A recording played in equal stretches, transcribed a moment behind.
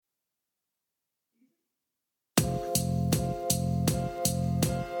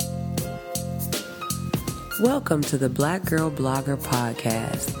Welcome to the Black Girl Blogger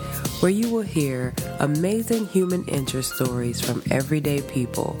Podcast, where you will hear amazing human interest stories from everyday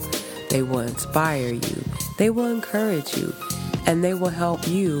people. They will inspire you, they will encourage you, and they will help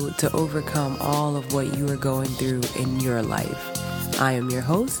you to overcome all of what you are going through in your life. I am your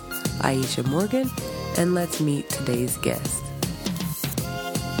host, Aisha Morgan, and let's meet today's guest.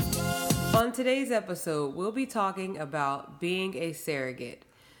 On today's episode, we'll be talking about being a surrogate.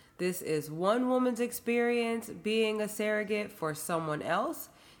 This is one woman's experience being a surrogate for someone else.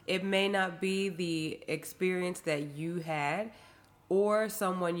 It may not be the experience that you had or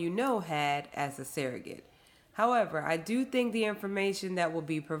someone you know had as a surrogate. However, I do think the information that will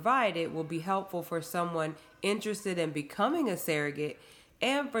be provided will be helpful for someone interested in becoming a surrogate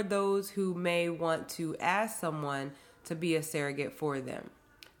and for those who may want to ask someone to be a surrogate for them.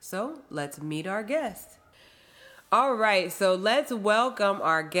 So let's meet our guest. All right, so let's welcome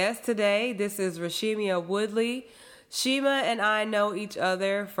our guest today. This is Rashemia Woodley. Shima and I know each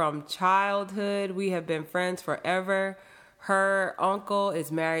other from childhood. We have been friends forever. Her uncle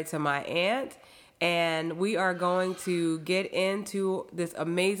is married to my aunt, and we are going to get into this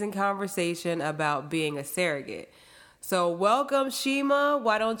amazing conversation about being a surrogate. So welcome, Shima.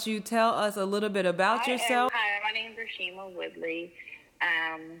 Why don't you tell us a little bit about yourself? Hi, my name is Rashemia Woodley.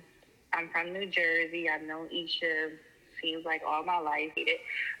 I'm from New Jersey. I've known Aisha, seems like all my life.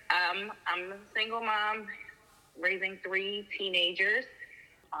 I'm a single mom raising 3 teenagers.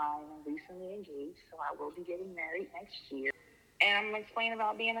 I'm recently engaged, so I will be getting married next year. And I'm going to explain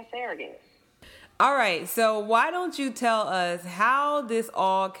about being a surrogate. All right, so why don't you tell us how this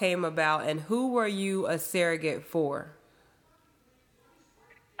all came about and who were you a surrogate for?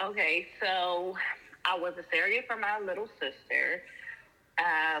 Okay, so I was a surrogate for my little sister.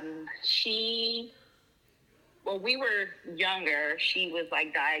 When we were younger, she was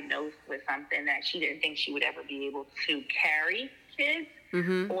diagnosed with something that she didn't think she would ever be able to carry kids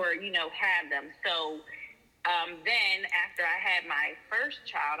or, have them. So then after I had my second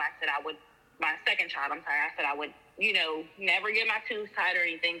child, I said I would, never get my tubes tied or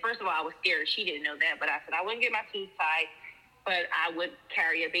anything. First of all, I was scared. She didn't know that, but I said I wouldn't get my tubes tied, but I would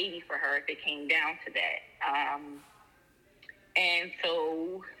carry a baby for her if it came down to that. And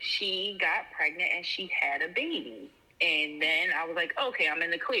so she got pregnant and she had a baby. And then I was like, okay, I'm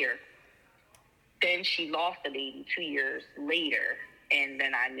in the clear. Then she lost the baby 2 years later. And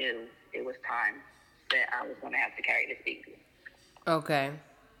then I knew it was time that I was going to have to carry this baby. Okay.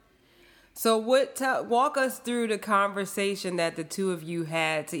 So walk us through the conversation that the two of you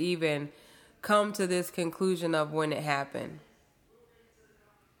had to even come to this conclusion of when it happened.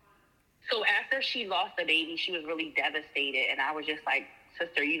 So after she lost the baby, she was really devastated. And I was just like,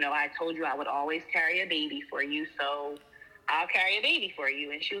 sister, I told you I would always carry a baby for you. So I'll carry a baby for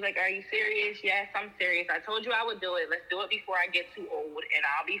you. And she was like, are you serious? Yes, I'm serious. I told you I would do it. Let's do it before I get too old. And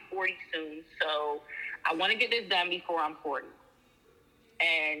I'll be 40 soon. So I want to get this done before I'm 40.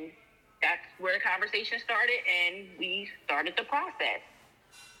 And that's where the conversation started. And we started the process.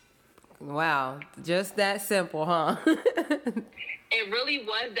 Wow. Just that simple, huh? It really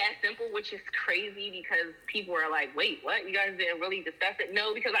was that simple, which is crazy because people are like, wait, what? You guys didn't really discuss it?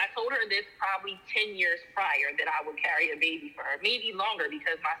 No, because I told her this probably 10 years prior that I would carry a baby for her, maybe longer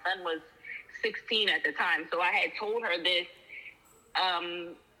because my son was 16 at the time. So I had told her this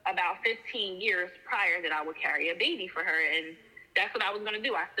about 15 years prior that I would carry a baby for her. And that's what I was going to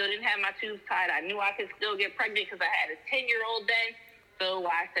do. I still didn't have my tubes tied. I knew I could still get pregnant because I had a 10-year-old then. So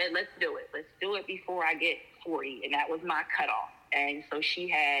I said, let's do it. Let's do it before I get 40. And that was my cutoff. And so she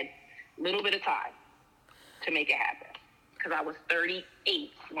had a little bit of time to make it happen because I was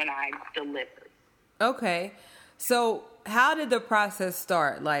 38 when I delivered. Okay. So how did the process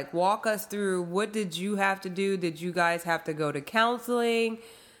start? Walk us through, what did you have to do? Did you guys have to go to counseling?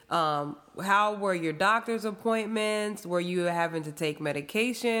 How were your doctor's appointments? Were you having to take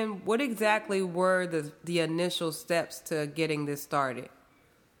medication? What exactly were the initial steps to getting this started?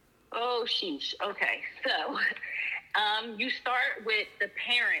 Oh, sheesh. Okay. So you start with the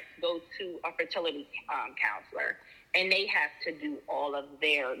parents go to a fertility counselor, and they have to do all of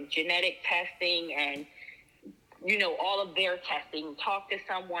their genetic testing and, all of their testing. Talk to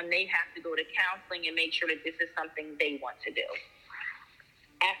someone. They have to go to counseling and make sure that this is something they want to do.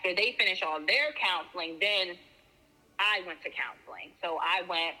 After they finish all their counseling, then I went to counseling. So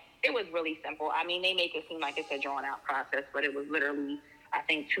it was really simple. I mean, they make it seem like it's a drawn-out process, but it was literally, I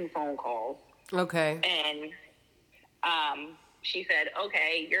think, 2 phone calls. Okay. And she said,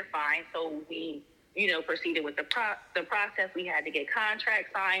 okay, you're fine. So we, proceeded with the process. We had to get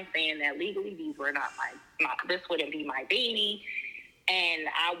contracts signed saying that legally these were not this wouldn't be my baby. And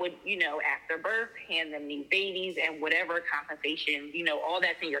I would, after birth, hand them these babies and whatever compensation, all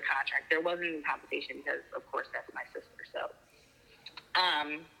that's in your contract. There wasn't any compensation because, of course, that's my sister. So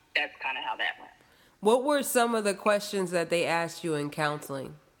that's kind of how that went. What were some of the questions that they asked you in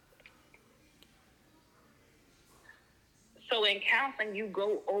counseling? So in counseling, you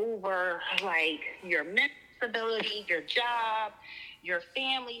go over, like, your mental stability, your job, your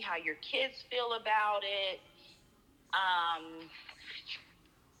family, how your kids feel about it,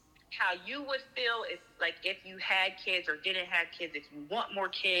 how you would feel if you had kids or didn't have kids, if you want more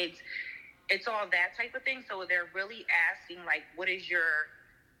kids. It's all that type of thing. So they're really asking, like,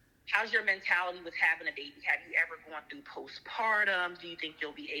 how's your mentality with having a baby? Have you ever gone through postpartum? Do you think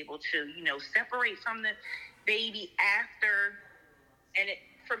you'll be able to, separate from the baby after? And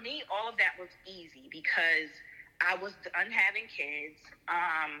for me, all of that was easy because I was done having kids.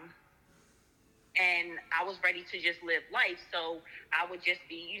 And I was ready to just live life. So I would just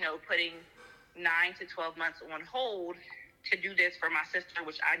be, putting 9 to 12 months on hold to do this for my sister,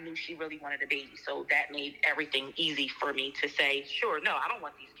 which I knew she really wanted a baby. So that made everything easy for me to say, sure, no, I don't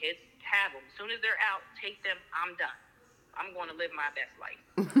want these kids. Have them. As soon as they're out, take them. I'm done. I'm going to live my best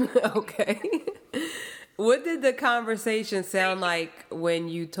life. Okay. What did the conversation sound like when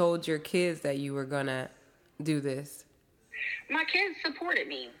you told your kids that you were going to do this? My kids supported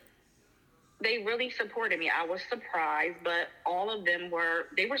me. They really supported me. I was surprised, but all of them were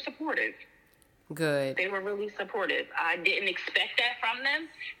supportive. Good. They were really supportive. I didn't expect that from them,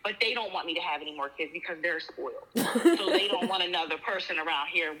 but they don't want me to have any more kids because they're spoiled. So they don't want another person around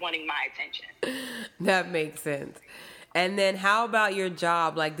here wanting my attention. That makes sense. And then how about your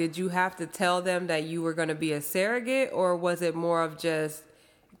job? Like, did you have to tell them that you were going to be a surrogate, or was it more of just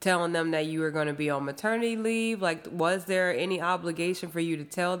telling them that you were going to be on maternity leave? Like, was there any obligation for you to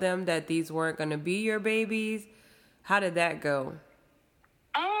tell them that these weren't going to be your babies? How did that go?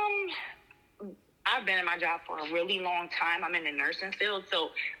 I've been in my job for a really long time. I'm in the nursing field. So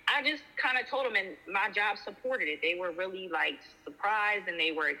I just kind of told them, and my job supported it. They were really, like, surprised, and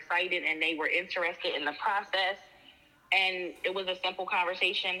they were excited, and they were interested in the process. And it was a simple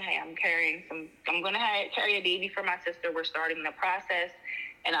conversation. Hey, I'm going to carry a baby for my sister. We're starting the process.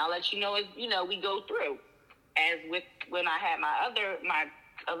 And I'll let you know as, we go through. As with when I had my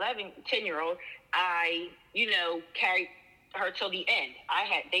 10-year-old, I, carried her till the end.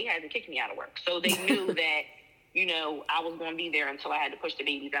 They had to kick me out of work. So they knew that, I was going to be there until I had to push the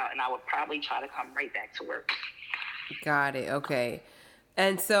babies out, and I would probably try to come right back to work. Got it. Okay.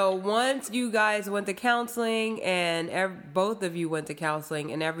 And so once you guys went to counseling and both of you went to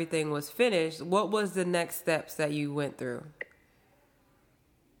counseling and everything was finished, what was the next steps that you went through?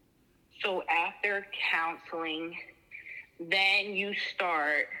 So after counseling, then you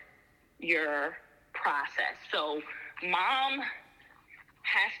start your process. So mom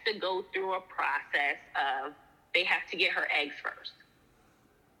has to go through a process of, they have to get her eggs first.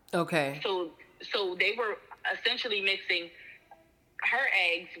 Okay. So they were essentially mixing her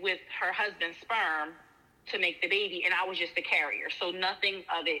eggs with her husband's sperm to make the baby, and I was just a carrier. So nothing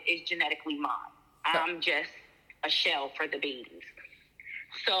of it is genetically mine. I'm just a shell for the babies.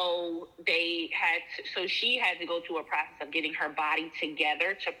 So she had to go through a process of getting her body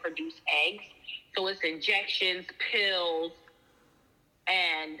together to produce eggs. So it's injections, pills,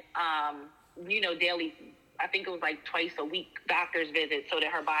 and, daily, I think it was like twice a week doctor's visits so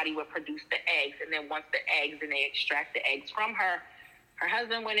that her body would produce the eggs. And then once the eggs, and they extract the eggs from her, her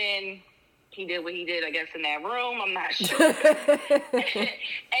husband went in, he did what he did, I guess, in that room, I'm not sure.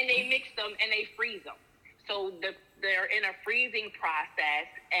 And they mix them and they freeze them. So they're in a freezing process,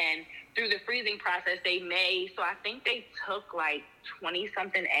 and through the freezing process, so I think they took like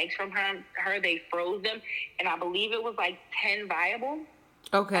 20-something eggs from her. They froze them, and I believe it was like 10 viable.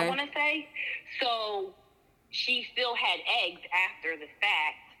 Okay. I want to say. So she still had eggs after the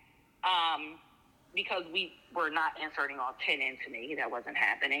fact, because we were not inserting all 10 into me. That wasn't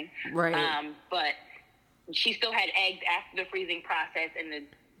happening. Right. But she still had eggs after the freezing process, and the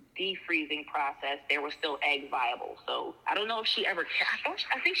defreezing process, there were still eggs viable. So I don't know if she ever kept.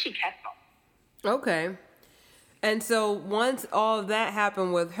 I think she kept them. Okay. And so once all of that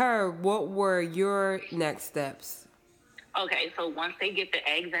happened with her, what were your next steps? Okay, so once they get the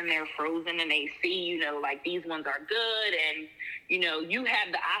eggs and they're frozen and they see, like these ones are good, and, you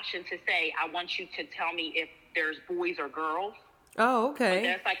have the option to say, I want you to tell me if there's boys or girls. Oh, okay. But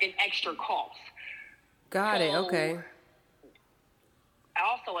that's like an extra cost. Got it, okay.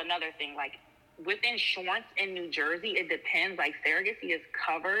 Also, another thing, like with insurance in New Jersey, it depends. Like surrogacy is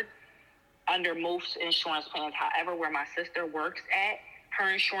covered under most insurance plans. However, where my sister works at, her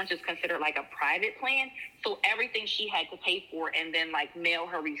insurance is considered like a private plan. So everything she had to pay for and then like mail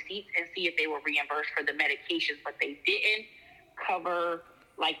her receipts and see if they were reimbursed for the medications, but they didn't cover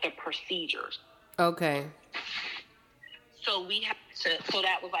like the procedures. Okay. So we had to, so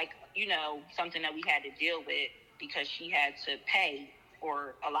that was like, you know, something that we had to deal with because she had to pay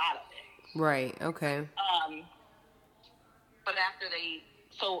for a lot of it. Right. Okay. But after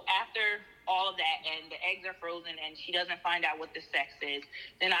all of that and the eggs are frozen and she doesn't find out what the sex is,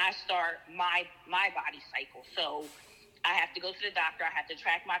 then I start my body cycle. So I have to go to the doctor. I have to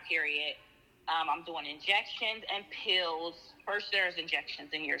track my period. I'm doing injections and pills. First, there's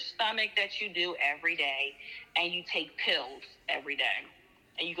injections in your stomach that you do every day, and you take pills every day.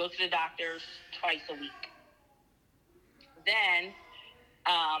 And you go to the doctors twice a week. Then,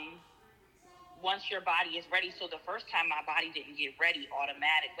 once your body is ready, so the first time my body didn't get ready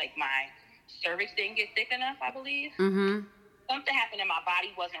automatic, like my cervix didn't get thick enough, I believe. Mm-hmm. Something happened and my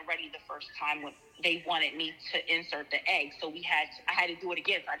body wasn't ready the first time when they wanted me to insert the egg. So I had to do it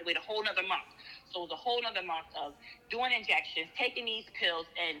again. So I had to wait a whole nother month. So it was a whole nother month of doing injections, taking these pills,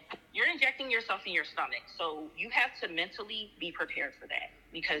 and you're injecting yourself in your stomach. So you have to mentally be prepared for that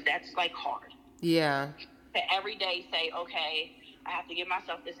because that's like hard. Yeah. To every day say, okay, I have to give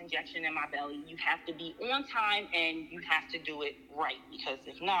myself this injection in my belly. You have to be on time and you have to do it right because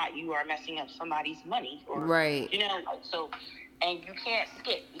if not, you are messing up somebody's money. Or, right. You know, so, and you can't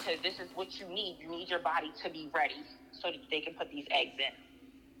skip because this is what you need. You need your body to be ready so that they can put these eggs in.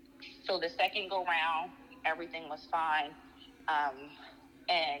 So the second go round, everything was fine.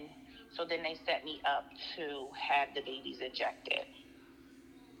 And so then they set me up to have the babies injected.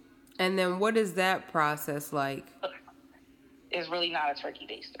 And then what is that process like? It's really not a turkey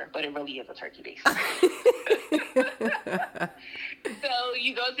baster, but it really is a turkey baster. So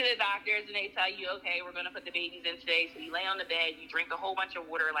you go to the doctors and they tell you, okay, we're going to put the babies in today. So you lay on the bed, you drink a whole bunch of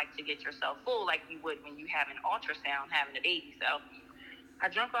water like to get yourself full like you would when you have an ultrasound having a baby. So I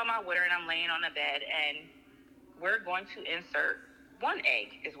drank all my water and I'm laying on the bed and we're going to insert one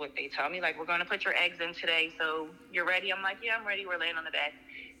egg is what they tell me. Like, we're going to put your eggs in today. So you're ready? I'm like, yeah, I'm ready. We're laying on the bed.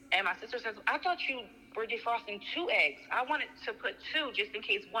 And my sister says, I thought you were defrosting 2 eggs. I wanted to put 2 just in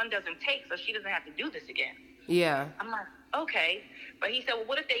case one doesn't take so she doesn't have to do this again. Yeah. I'm like, okay. But he said, well,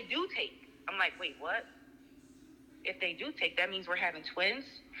 what if they do take? I'm like, wait, what? If they do take, that means we're having twins?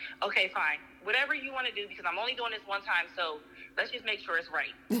 Okay, fine. Whatever you want to do because I'm only doing this one time, so let's just make sure it's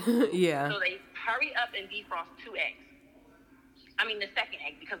right. Yeah. So they hurry up and defrost 2 eggs. I mean, the second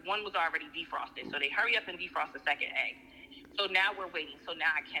egg because one was already defrosted. So they hurry up and defrost the second egg. So now we're waiting. So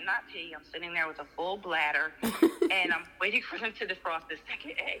now I cannot pee. I'm sitting there with a full bladder, and I'm waiting for them to defrost the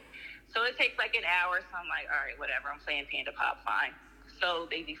second egg. So it takes like an hour. So I'm like, all right, whatever. I'm playing Panda Pop, fine. So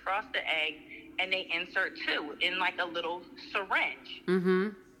they defrost the egg, and they insert 2 in like a little syringe.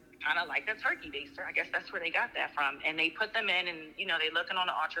 Mm-hmm. Kind of like a turkey baster. I guess that's where they got that from. And they put them in, and, you know, they looking on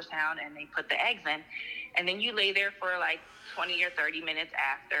the ultrasound, and they put the eggs in. And then you lay there for like 20 or 30 minutes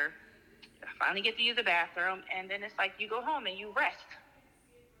after. I finally get to use the bathroom, and then it's like you go home and you rest.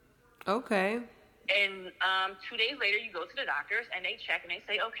 Okay. And 2 days later, you go to the doctors, and they check, and they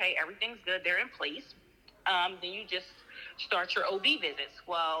say, okay, everything's good. They're in place. Then you just start your OB visits.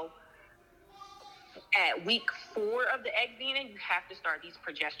 Well, at week 4 of the egg being in, you have to start these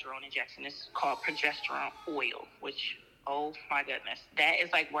progesterone injections. It's called progesterone oil, which, oh, my goodness. That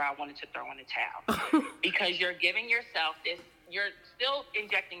is like where I wanted to throw in the towel. Because you're giving yourself this. You're still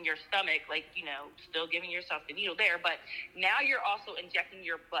injecting your stomach, like, you know, still giving yourself the needle there. But now you're also injecting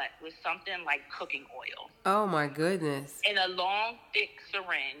your butt with something like cooking oil. Oh, my goodness. In a long, thick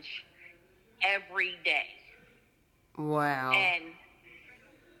syringe every day. Wow. And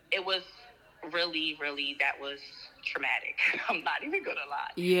it was really, really, that was traumatic. I'm not even going to lie.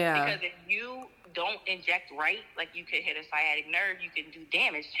 Yeah. Because if you don't inject right, like you could hit a sciatic nerve, you can do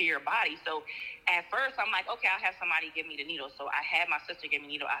damage to your body. So at first I'm like, okay, I'll have somebody give me the needle. So I had my sister give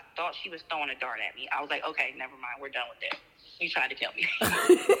me the needle. I thought she was throwing a dart at me. I was like, okay, never mind. We're done with this. You tried to kill me.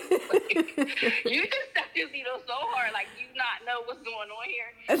 You just stuck this needle so hard, like you not know what's going on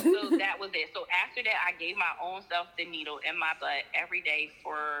here. So that was it. So after that, I gave my own self the needle in my butt every day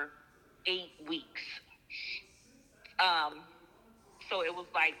for 8 weeks. So it was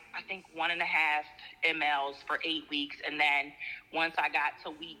like, I think 1.5 mLs for 8 weeks. And then once I got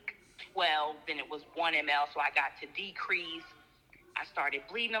to week 12, then it was 1 ml. So I got to decrease. I started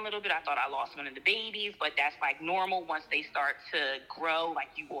bleeding a little bit. I thought I lost one of the babies, but that's like normal. Once they start to grow, like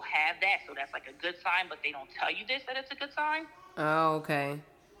you will have that. So that's like a good sign, but they don't tell you this, that it's a good sign. Oh, okay.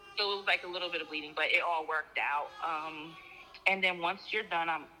 So it was like a little bit of bleeding, but it all worked out. And then once you're done,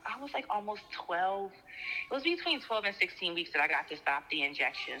 I was like almost 12. It was between 12 and 16 weeks that I got to stop the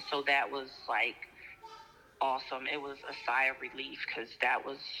injection. So that was like awesome. It was a sigh of relief because that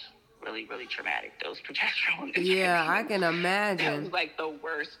was really, really traumatic. Those progesterone injections. Yeah, I can imagine. That was like the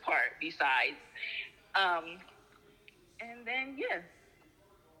worst part besides. And then,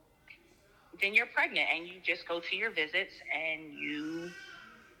 then you're pregnant and you just go to your visits and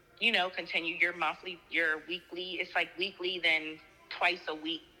you know, continue your weekly. It's like weekly, then twice a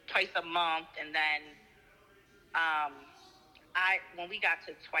month. And then, when we got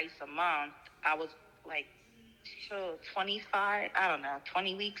to twice a month, I was like, 25, I don't know,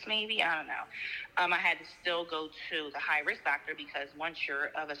 20 weeks maybe, I don't know. I had to still go to the high-risk doctor because once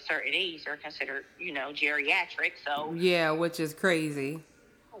you're of a certain age, they're considered, you know, geriatric, so... Yeah, which is crazy.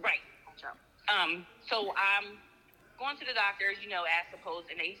 Right. So I'm going to the doctors, you know, as supposed,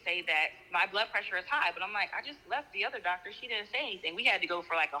 and they say that my blood pressure is high, but I'm like, I just left the other doctor. She didn't say anything. We had to go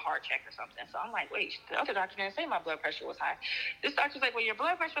for like a heart check or something. So I'm like, wait, the other doctor didn't say my blood pressure was high. This doctor's like, well, your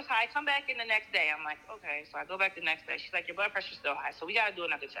blood pressure was high. Come back in the next day. I'm like, okay. So I go back the next day. She's like, your blood pressure's still high. So we got to do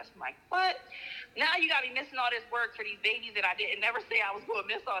another test. I'm like, what? Now you got me missing all this work for these babies that I didn't never say I was going to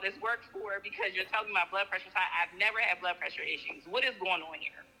miss all this work for because you're telling me my blood pressure's high. I've never had blood pressure issues. What is going on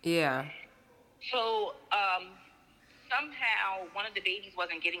here? Yeah. So, somehow one of the babies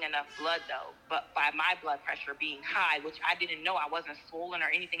wasn't getting enough blood though, but by my blood pressure being high, which I didn't know, I wasn't swollen or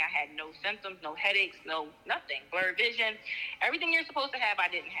anything. I had no symptoms, no headaches, no nothing, blurred vision, everything you're supposed to have, I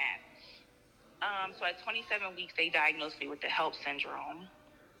didn't have. So at 27 weeks, they diagnosed me with the HELP syndrome.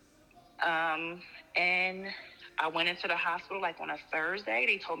 And I went into the hospital like on a Thursday.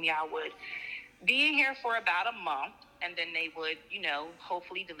 They told me I would be in here for about a month. And then they would, you know,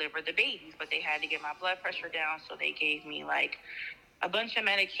 hopefully deliver the babies. But they had to get my blood pressure down, so they gave me, like, a bunch of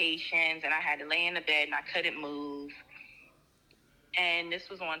medications, and I had to lay in the bed, and I couldn't move. And this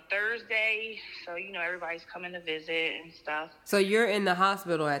was on Thursday, so, you know, everybody's coming to visit and stuff. So you're in the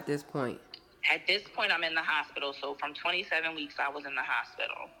hospital at this point? At this point, I'm in the hospital. So from 27 weeks, I was in the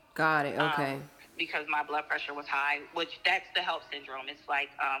hospital. Got it, okay. Because my blood pressure was high, which that's the HELP syndrome. It's like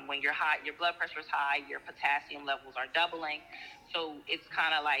when you're high, your blood pressure is high, your potassium levels are doubling. So it's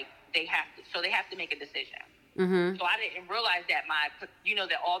kind of like they have to make a decision. Mm-hmm. So I didn't realize that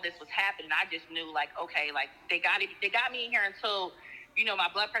that all this was happening. I just knew like, okay, like they got me in here until, you know,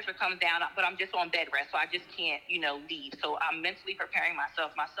 my blood pressure comes down, but I'm just on bed rest. So I just can't, you know, leave. So I'm mentally preparing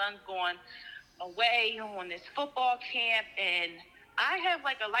myself. My son's going away on this football camp and I have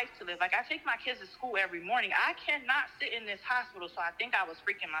like a life to live. Like I take my kids to school every morning. I cannot sit in this hospital. So I think I was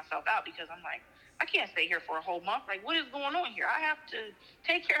freaking myself out because I'm like, I can't stay here for a whole month. Like what is going on here? I have to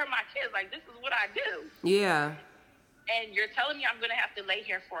take care of my kids. Like this is what I do. Yeah. And you're telling me I'm going to have to lay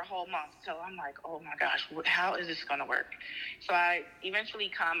here for a whole month. So I'm like, oh my gosh, how is this going to work? So I eventually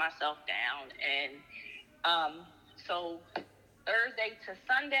calmed myself down. And so Thursday to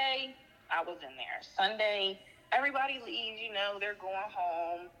Sunday, I was in there. Sunday, everybody leaves, you know, they're going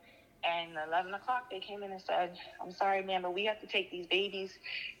home. And 11 o'clock, they came in and said, I'm sorry, ma'am, but we have to take these babies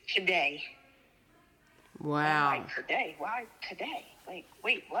today. Wow. I'm like, today? Why today? Like,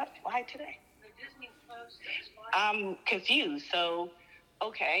 wait, what? Why today? I'm confused. So,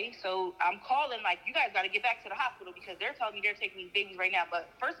 okay. So I'm calling, like, you guys got to get back to the hospital because they're telling me they're taking these babies right now. But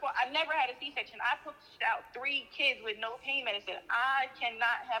first of all, I never had a C-section. I pushed out 3 kids with no pain medicine. I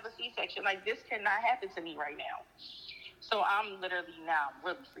cannot have a C-section. Like, this cannot happen to me right now. So I'm literally now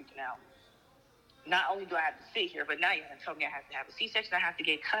really freaking out. Not only do I have to sit here, but now you're going to tell me I have to have a C-section. I have to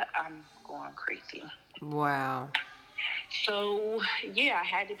get cut. I'm going crazy. Wow. So, yeah, I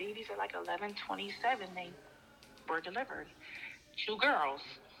had the babies at like 11:27. They were delivered. 2 girls.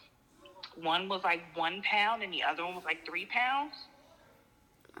 One was like 1 pound and the other one was like 3 pounds.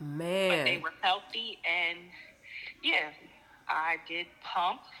 Man. But they were healthy. And, yeah, I did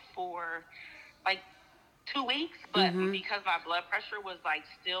pump for like 2 weeks, but because my blood pressure was like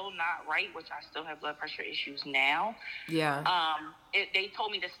still not right, which I still have blood pressure issues now. Yeah. They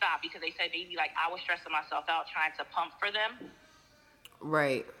told me to stop because they said maybe like I was stressing myself out trying to pump for them.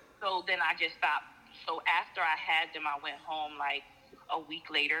 Right. So then I just stopped. So after I had them, I went home like a week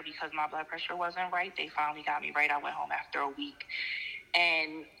later because my blood pressure wasn't right. They finally got me right. I went home after a week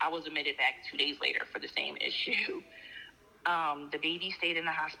and I was admitted back 2 days later for the same issue. The baby stayed in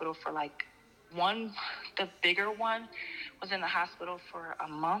the hospital for like the bigger one was in the hospital for a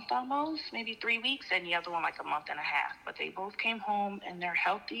month almost, maybe 3 weeks, and the other one like a month and a half. But they both came home and they're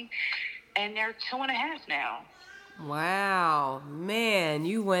healthy, and they're 2.5 now. Wow, man,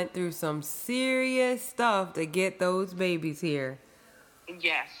 you went through some serious stuff to get those babies here.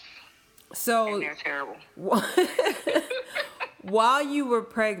 Yes. So and they're terrible. while you were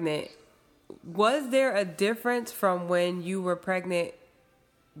pregnant, was there a difference from when you were pregnant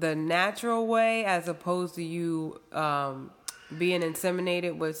the natural way as opposed to you being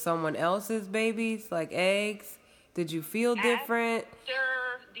inseminated with someone else's babies, like eggs? Did you feel different?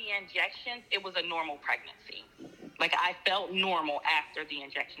 After the injections, it was a normal pregnancy. Like, I felt normal after the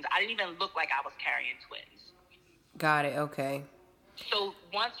injections. I didn't even look like I was carrying twins. Got it, okay. So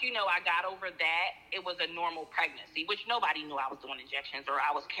once, I got over that, it was a normal pregnancy, which nobody knew I was doing injections or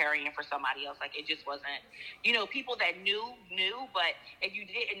I was carrying for somebody else. Like, it just wasn't, people that knew, but if you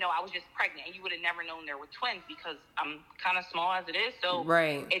didn't know, I was just pregnant, and you would have never known there were twins because I'm kind of small as it is. So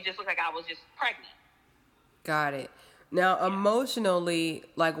right. It just looked like I was just pregnant. Got it. Now, emotionally,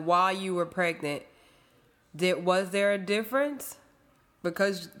 like while you were pregnant, was there a difference?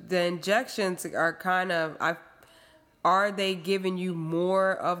 Because the injections are are they giving you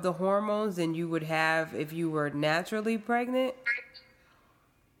more of the hormones than you would have if you were naturally pregnant?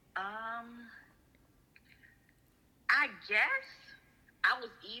 I guess I was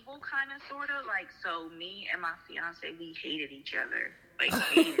evil, kind of, sort of. Like, so me and my fiance, we hated each other. Like,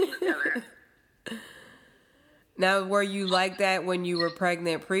 hated each other. Now, were you like that when you were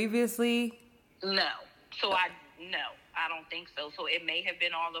pregnant previously? No. No, I don't think so. So it may have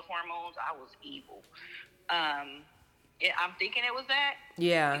been all the hormones. I was evil. I'm thinking it was that.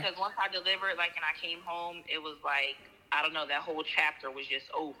 Yeah. Because once I delivered, like, and I came home, it was like, I don't know, that whole chapter was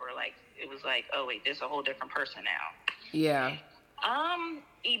just over. Like, it was like, oh, wait, there's a whole different person now. Yeah.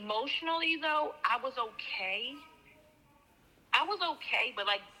 Emotionally, though, I was okay, but,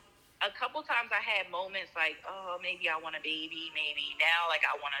 like, a couple times I had moments like, oh, maybe I want a baby. Maybe now, like,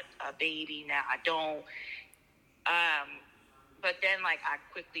 I want a baby. Now I don't. But then, like, I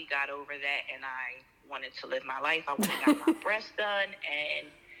quickly got over that, and I wanted to live my life. I went and got my breasts done, and,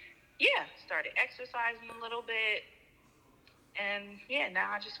 started exercising a little bit. And, now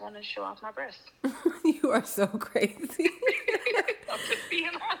I just want to show off my breasts. You are so crazy. I'm just being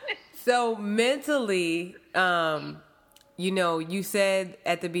honest. So, mentally, you said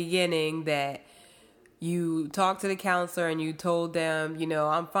at the beginning that you talked to the counselor and you told them,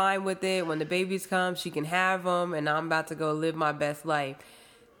 I'm fine with it. When the babies come, she can have them, and I'm about to go live my best life.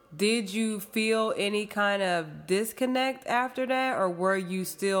 Did you feel any kind of disconnect after that, or were you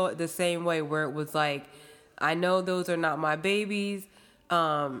still the same way where it was like, I know those are not my babies,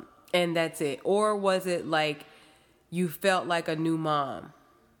 and that's it? Or was it like you felt like a new mom?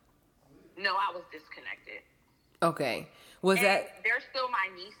 No, I was disconnected. Okay. They're still my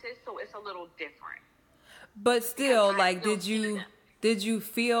nieces, so it's a little different. But still, like, did you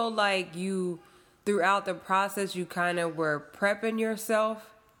feel like you, throughout the process, you kind of were prepping yourself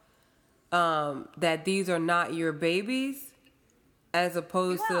that these are not your babies, as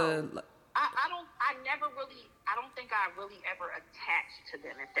opposed to? I don't think I really ever attached to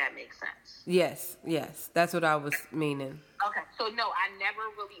them, if that makes sense. Yes, that's what I was meaning. Okay, so no, I never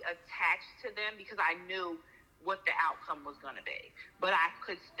really attached to them because I knew what the outcome was going to be, but I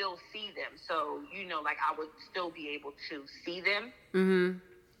could still see them. So, like, I would still be able to see them. Mm-hmm.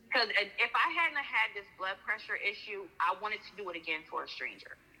 Because if I hadn't had this blood pressure issue, I wanted to do it again for a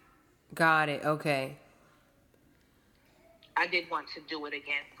stranger. Got it. Okay. I did want to do it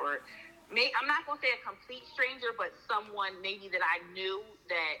again for me. I'm not going to say a complete stranger, but someone maybe that I knew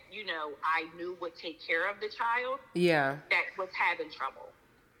that, I knew would take care of the child. Yeah. That was having trouble.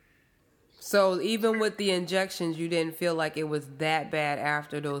 So even with the injections, you didn't feel like it was that bad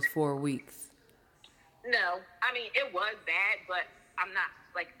after those 4 weeks? No. I mean, it was bad, but I'm not,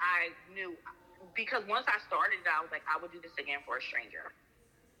 like, I knew, because once I started, I was like, I would do this again for a stranger.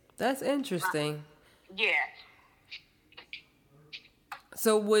 That's interesting. Yeah.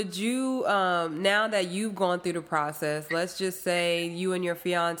 So would you, now that you've gone through the process, let's just say you and your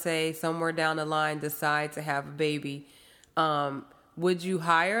fiance somewhere down the line decide to have a baby, would you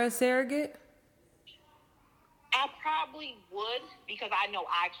hire a surrogate? I probably would, because I know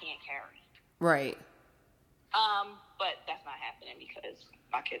I can't carry. Right. But that's not happening because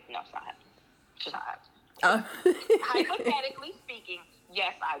my kids know it's not happening. It's just not happening. Hypothetically speaking,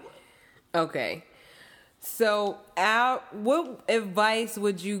 yes, I would. Okay. So, what advice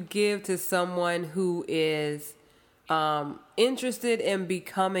would you give to someone who is interested in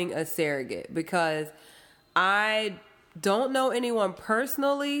becoming a surrogate? Because I don't know anyone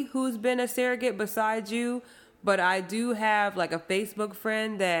personally who's been a surrogate besides you, but I do have like a Facebook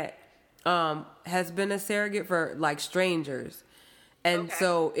friend that has been a surrogate for like strangers. And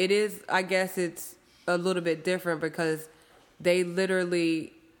so it is, I guess it's a little bit different because they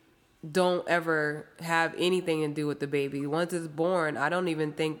literally don't ever have anything to do with the baby. Once it's born, I don't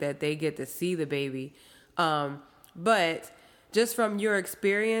even think that they get to see the baby. But just from your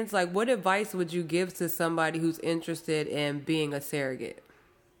experience, like what advice would you give to somebody who's interested in being a surrogate?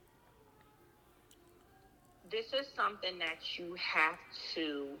 This is something that you have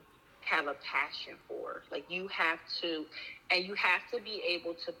to have a passion for. Like you have to be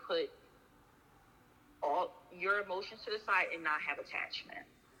able to put all your emotions to the side and not have attachment.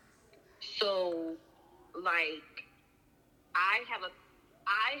 So, like, I have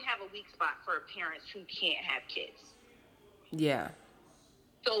a weak spot for parents who can't have kids. Yeah.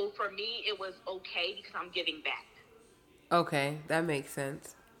 So for me, it was okay because I'm giving back. Okay, that makes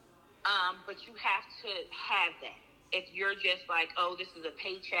sense. But you have to have that. If you're just like, oh, this is a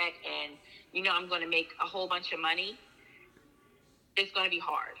paycheck and, I'm going to make a whole bunch of money, it's going to be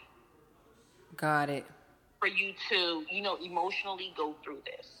hard. Got it. For you to, emotionally go through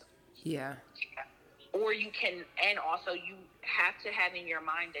this. Yeah. Or you can, and also you have to have in your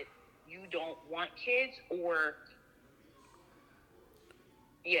mind that you don't want kids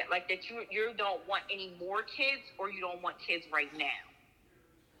like that you don't want any more kids or you don't want kids right now.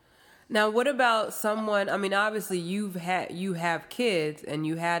 Now, what about someone, I mean, obviously you have kids and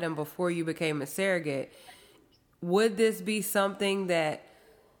you had them before you became a surrogate. Would this be something that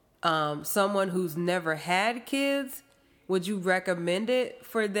someone who's never had kids, would you recommend it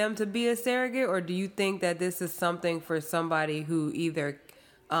for them to be a surrogate? Or do you think that this is something for somebody who either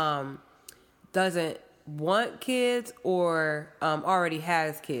doesn't want kids or already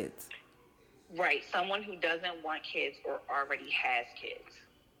has kids? Right. Someone who doesn't want kids or already has kids.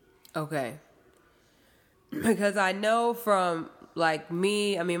 Okay. Because I know from like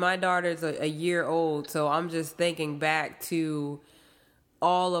me, I mean, my daughter's a year old, so I'm just thinking back to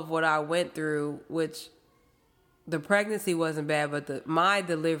all of what I went through, which the pregnancy wasn't bad, but my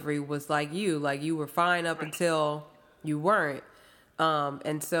delivery was like you were fine up until you weren't.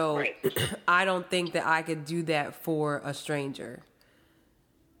 And so I don't think that I could do that for a stranger.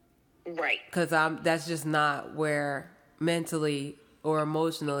 Right. Because that's just not where mentally or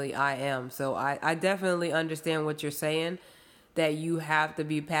emotionally I am. So I definitely understand what you're saying, that you have to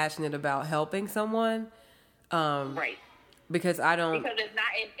be passionate about helping someone. Right. Because it's not,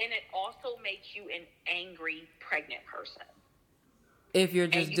 and it also makes you an angry pregnant person. If you're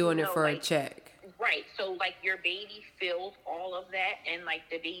just doing it for a check. Right. So like your baby feels all of that and like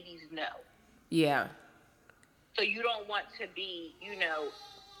the babies know. Yeah. So you don't want to be,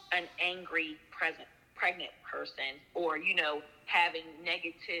 an angry pregnant person or, having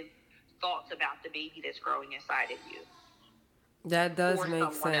negative thoughts about the baby that's growing inside of you. That does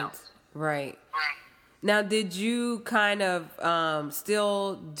make sense. Right. Now, did you kind of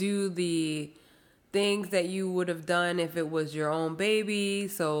still do the things that you would have done if it was your own baby?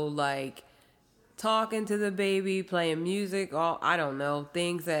 So, like, talking to the baby, playing music, I don't know,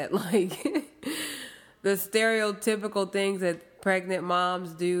 things that, like, the stereotypical things that pregnant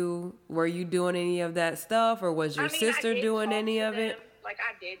moms do. Were you doing any of that stuff, or was your sister doing any of it? Like,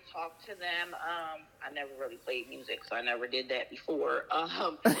 I did talk to them. I never really played music, so I never did that before.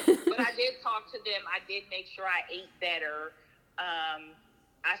 But I did talk to them. I did make sure I ate better.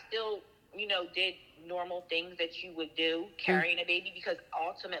 I still, did normal things that you would do carrying a baby, because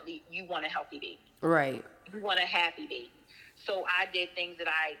ultimately you want a healthy baby. Right. You want a happy baby. So I did things that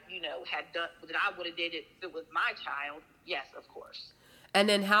I, had done, that I would have did if it was my child. Yes, of course. And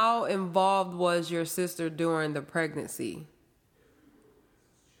then how involved was your sister during the pregnancy?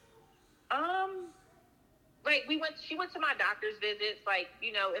 Like she went to my doctor's visits. Like,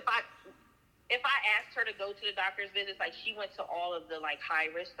 if I asked her to go to the doctor's visits, like she went to all of the like high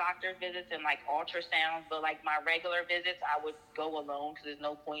risk doctor's visits and like ultrasounds. But like my regular visits, I would go alone because there's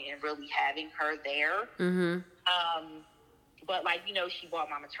no point in really having her there. Mm-hmm. But like, she bought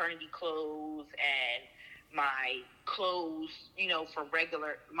my maternity clothes and my clothes, for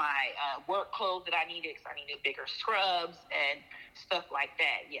regular, my work clothes that I needed, because I needed bigger scrubs and stuff like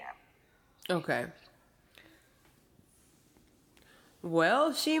that. Yeah. Okay.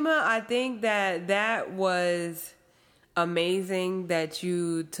 Well, Shima, I think that was amazing that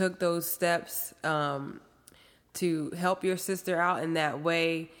you took those steps to help your sister out in that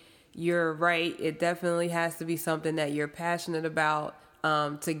way. You're right. It definitely has to be something that you're passionate about,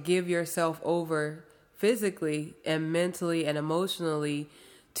 to give yourself over physically and mentally and emotionally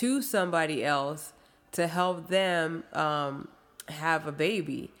to somebody else to help them have a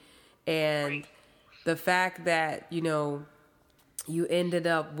baby. And the fact that, you ended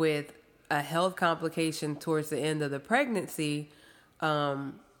up with a health complication towards the end of the pregnancy,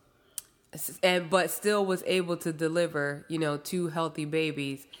 but still was able to deliver, 2 healthy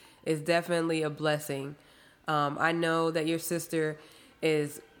babies, is definitely a blessing. I know that your sister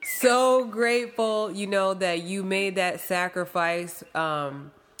is so grateful, that you made that sacrifice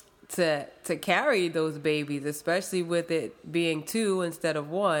to carry those babies, especially with it being 2 instead of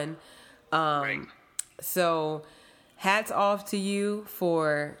 1. Right. So hats off to you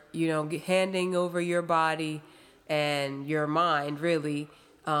for, handing over your body and your mind, really,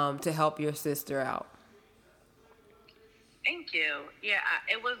 to help your sister out. Thank you. Yeah,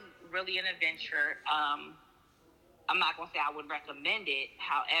 it was really an adventure. I'm not going to say I would recommend it.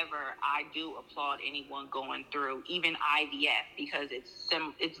 However, I do applaud anyone going through even IVF because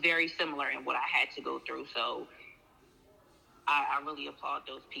it's very similar in what I had to go through. So I really applaud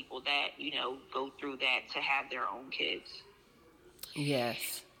those people that, go through that to have their own kids.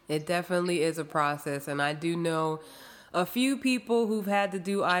 Yes, it definitely is a process. And I do know a few people who've had to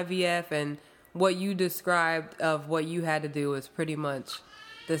do IVF, and what you described of what you had to do is pretty much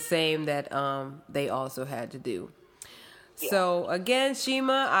the same that they also had to do. Yeah. So again,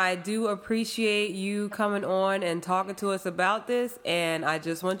 Shima, I do appreciate you coming on and talking to us about this. And I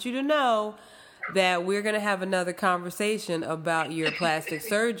just want you to know that we're going to have another conversation about your plastic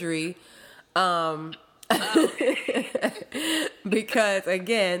surgery. Because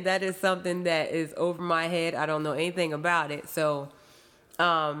again, that is something that is over my head. I don't know anything about it. So,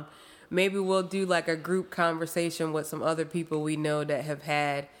 maybe we'll do like a group conversation with some other people we know that have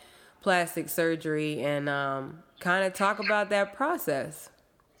had plastic surgery and, kind of talk about that process.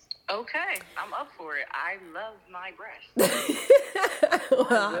 Okay, I'm up for it. I love my breasts.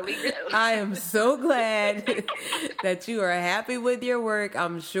 Well, I really do. I am so glad that you are happy with your work.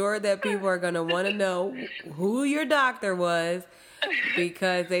 I'm sure that people are going to want to know who your doctor was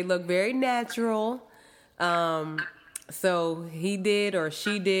because they look very natural. So he did or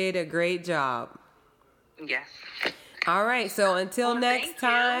she did a great job. Yes. All right. So until next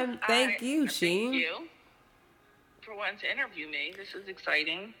time, thank you, Sheen. Thank you for wanting to interview me. This is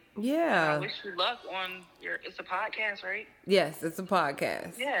exciting. Yeah. I wish you luck on it's a podcast, right? Yes, it's a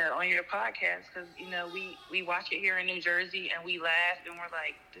podcast. Yeah, on your podcast, because, we watch it here in New Jersey and we laugh and we're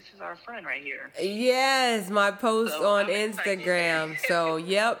like, this is our friend right here. Yes, my post on Instagram. So,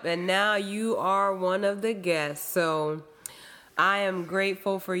 yep, and now you are one of the guests. So, I am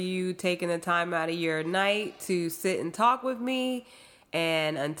grateful for you taking the time out of your night to sit and talk with me.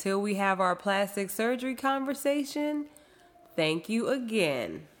 And until we have our plastic surgery conversation, thank you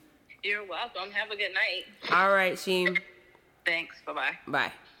again. You're welcome. Have a good night. All right, Sheen. Thanks. Bye-bye.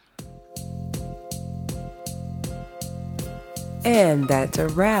 Bye. And that's a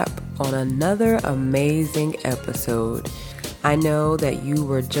wrap on another amazing episode. I know that you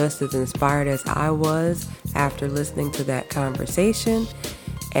were just as inspired as I was after listening to that conversation.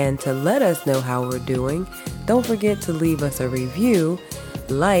 And to let us know how we're doing, don't forget to leave us a review,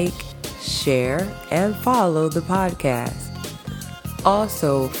 like, share, and follow the podcast.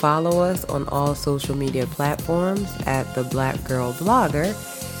 Also, follow us on all social media platforms at The Black Girl Blogger,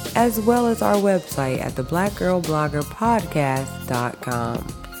 as well as our website at theblackgirlbloggerpodcast.com.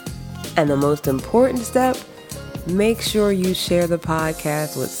 And the most important step, make sure you share the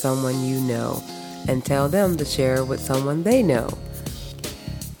podcast with someone you know and tell them to share with someone they know.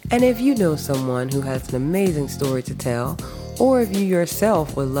 And if you know someone who has an amazing story to tell, or if you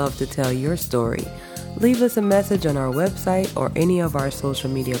yourself would love to tell your story, leave us a message on our website or any of our social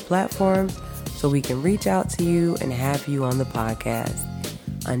media platforms so we can reach out to you and have you on the podcast.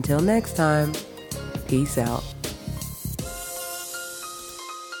 Until next time, peace out.